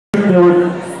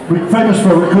famous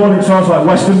for recording songs like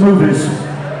Western movies.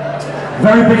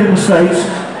 Very big in the States.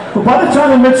 But by the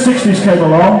time the mid-60s came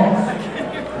along,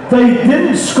 they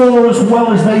didn't score as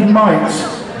well as they might.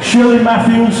 Shirley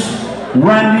Matthews,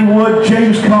 Randy Wood,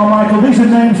 James Carmichael, these are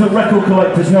names that record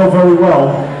collectors know very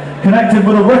well, connected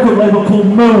with a record label called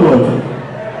Millwood.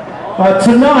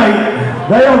 Tonight,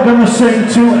 they are going to sing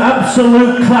two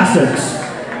absolute classics,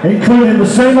 including The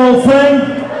Same Old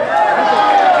Thing,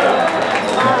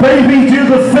 Baby Do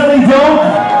the Philly Dog,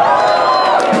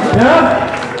 yeah?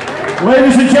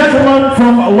 Ladies and gentlemen,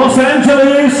 from Los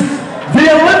Angeles, the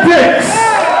Olympics!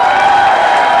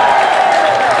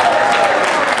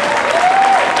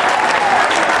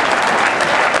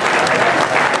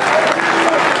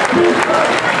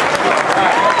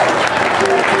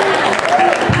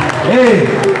 Hey!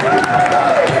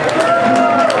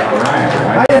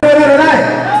 How you doing tonight?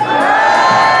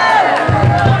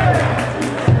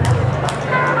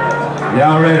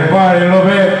 Y'all ready to party a little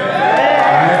bit?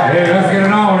 Alright, hey, let's get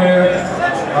it on here.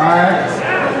 Alright.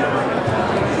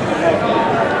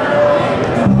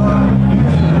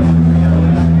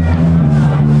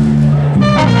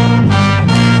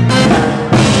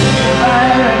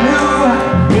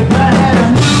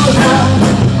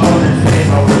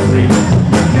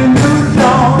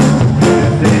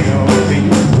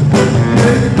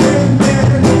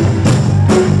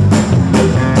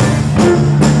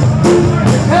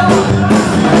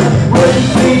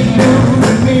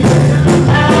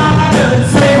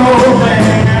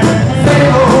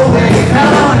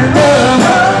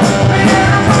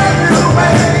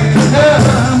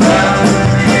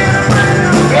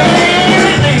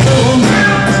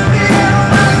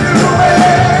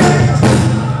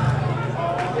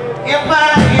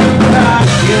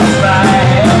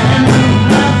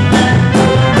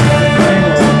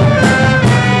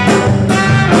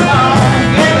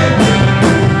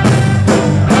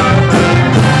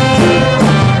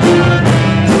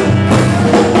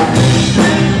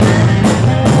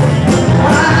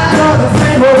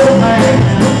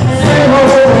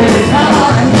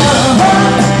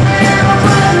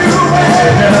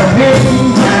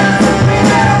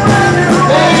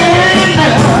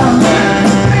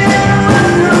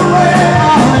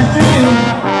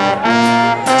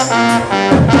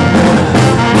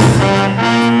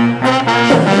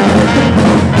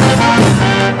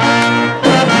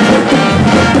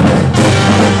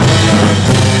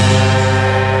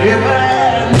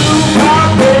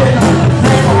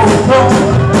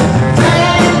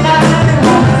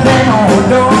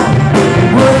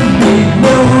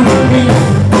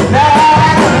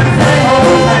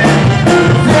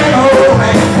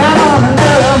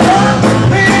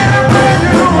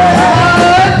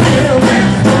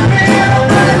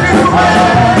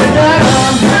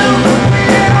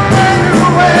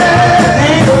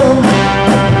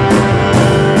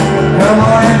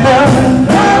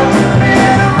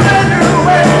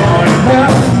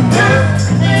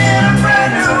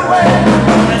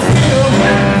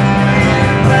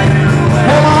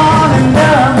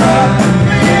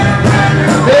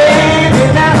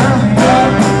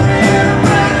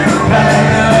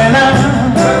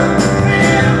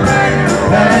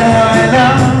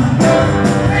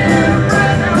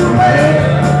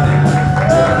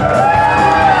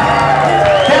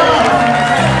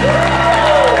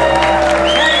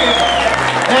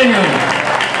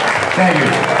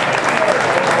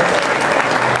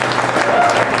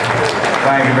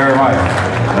 Thank you very much.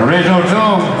 The original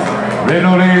tune,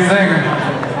 original lead singer.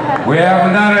 We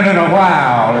haven't done it in a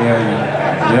while,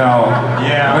 you know.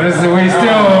 Yeah. But we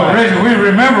still, we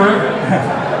remember it.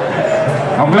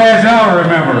 I'm glad y'all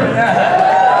remember it.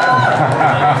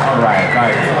 All right,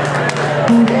 thank you.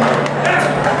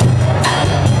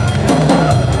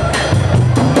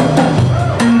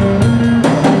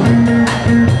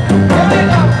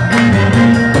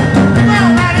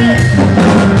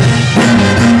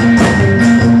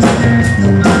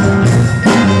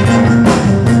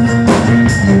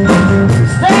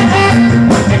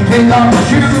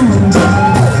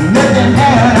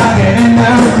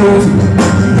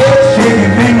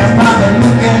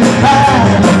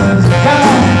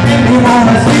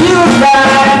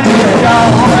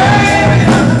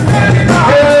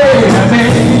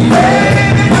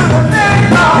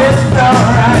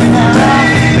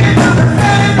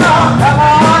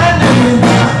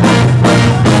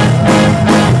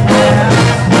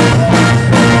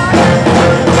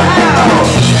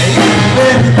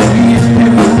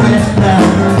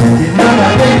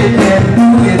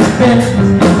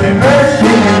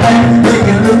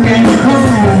 Looking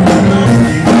cool.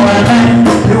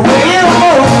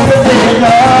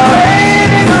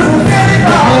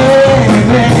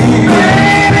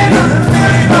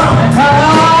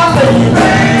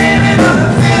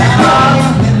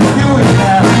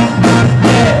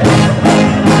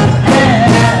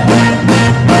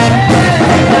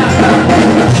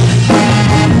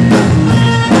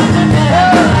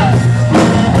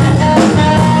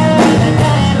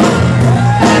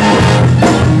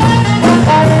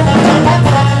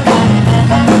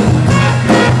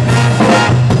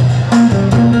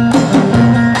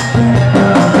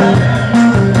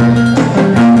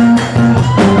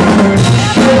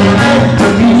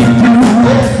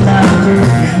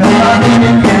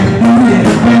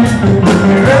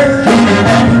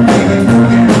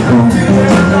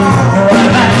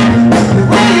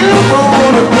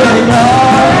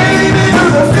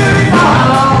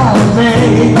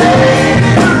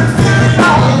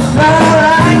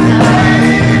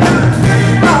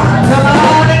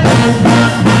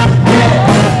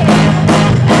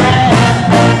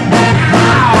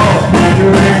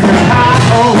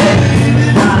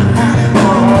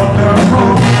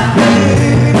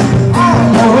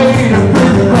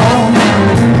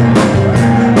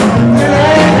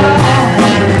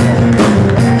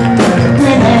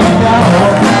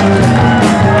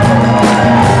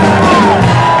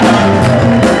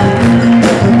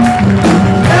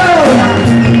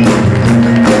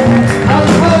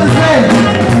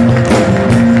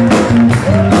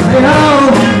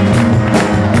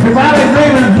 Your Bobby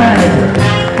Freeman's manager.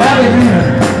 Bobby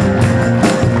Freeman.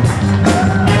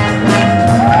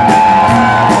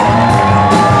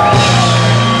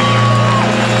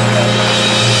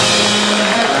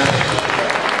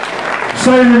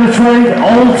 Signing in the trade,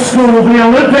 old school, the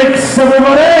Olympics,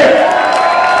 everybody!